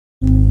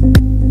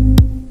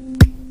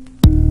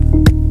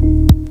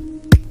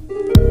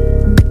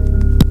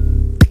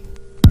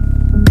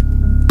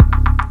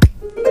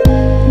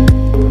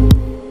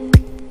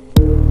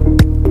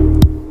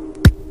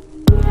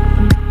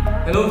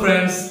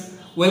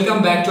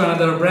welcome back to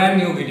another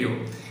brand new video.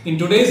 In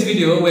today's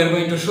video, we are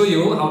going to show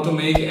you how to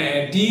make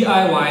a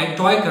DIY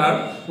toy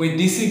car with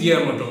DC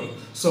gear motor.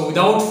 So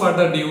without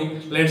further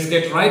ado, let's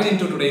get right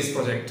into today's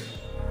project.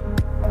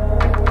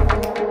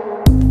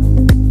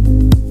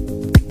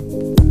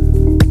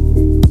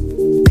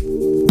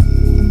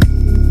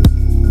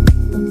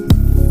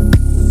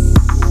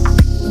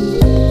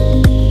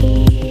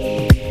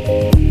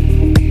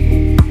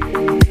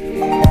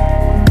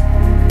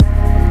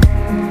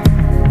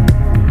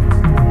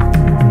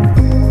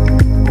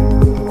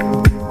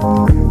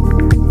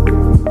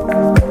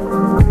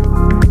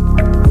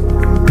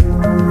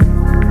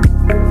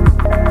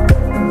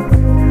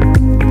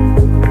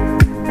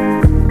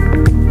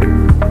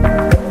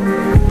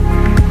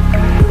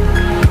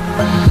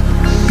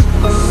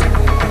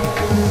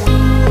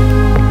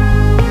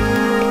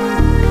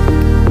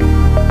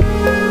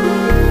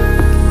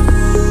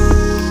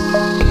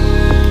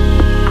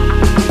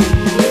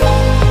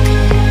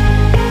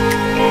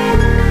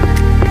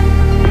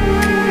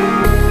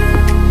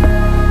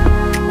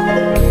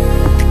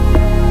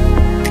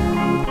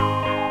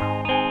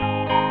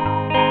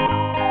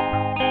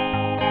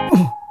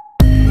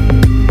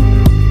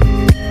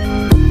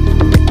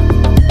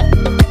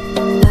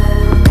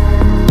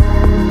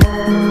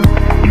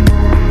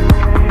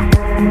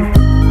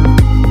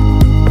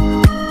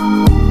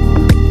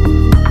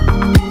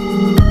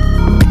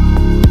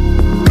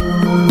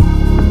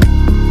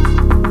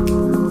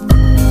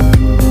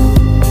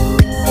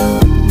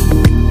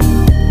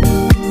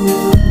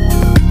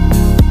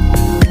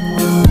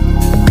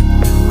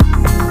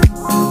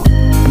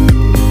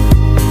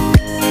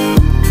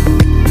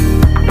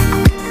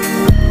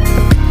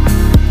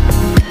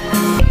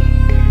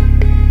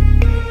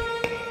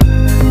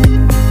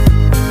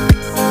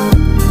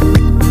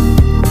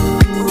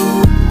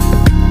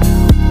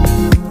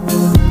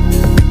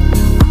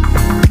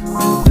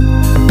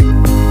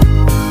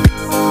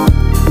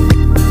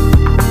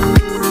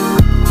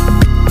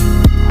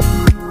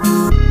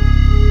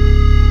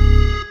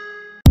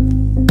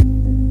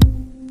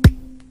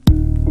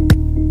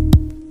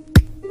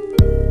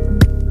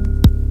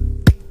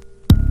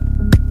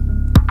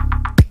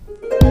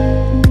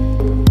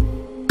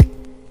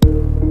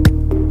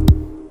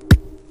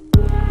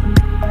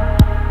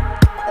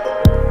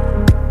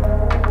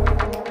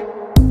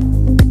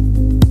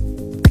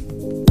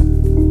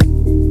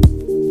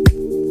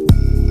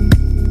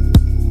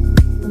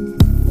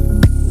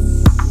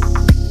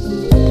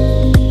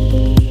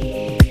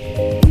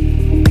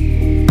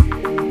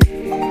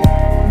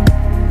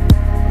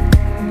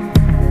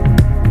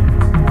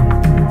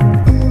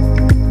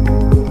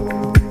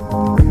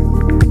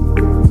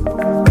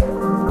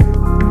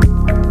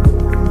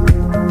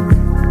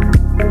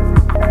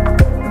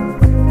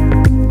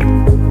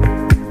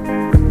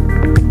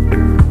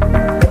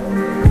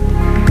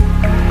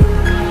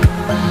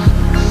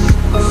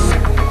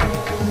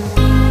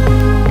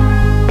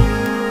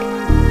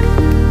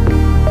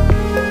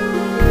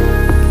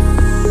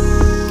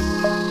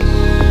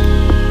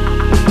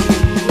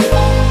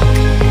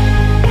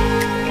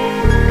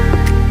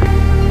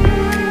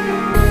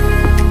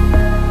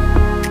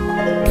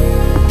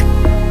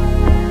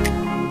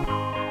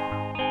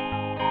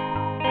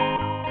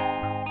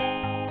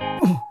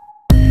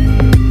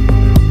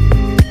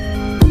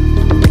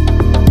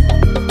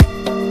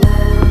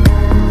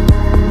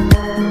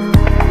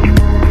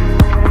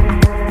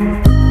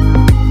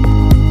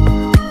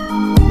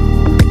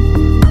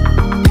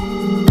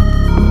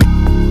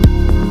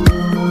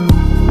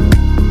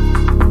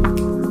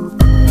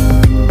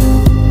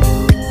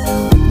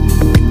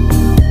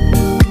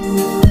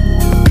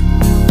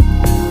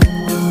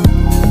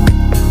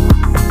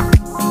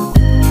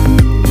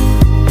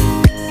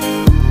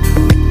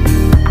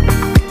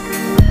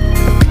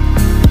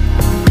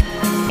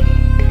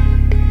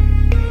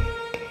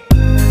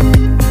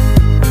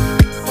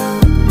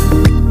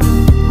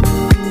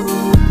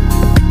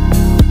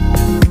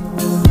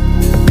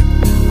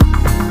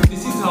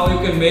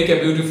 Make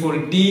a beautiful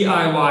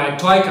DIY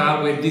toy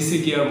car with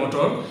DC gear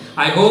motor.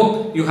 I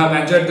hope you have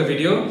enjoyed the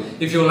video.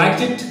 If you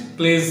liked it,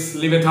 please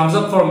leave a thumbs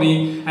up for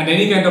me, and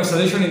any kind of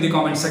suggestion in the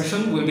comment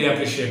section will be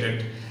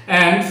appreciated.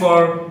 And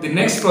for the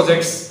next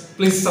projects,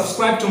 please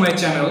subscribe to my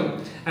channel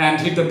and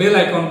hit the bell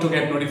icon to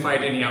get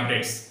notified any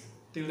updates.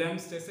 Till then,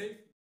 stay safe.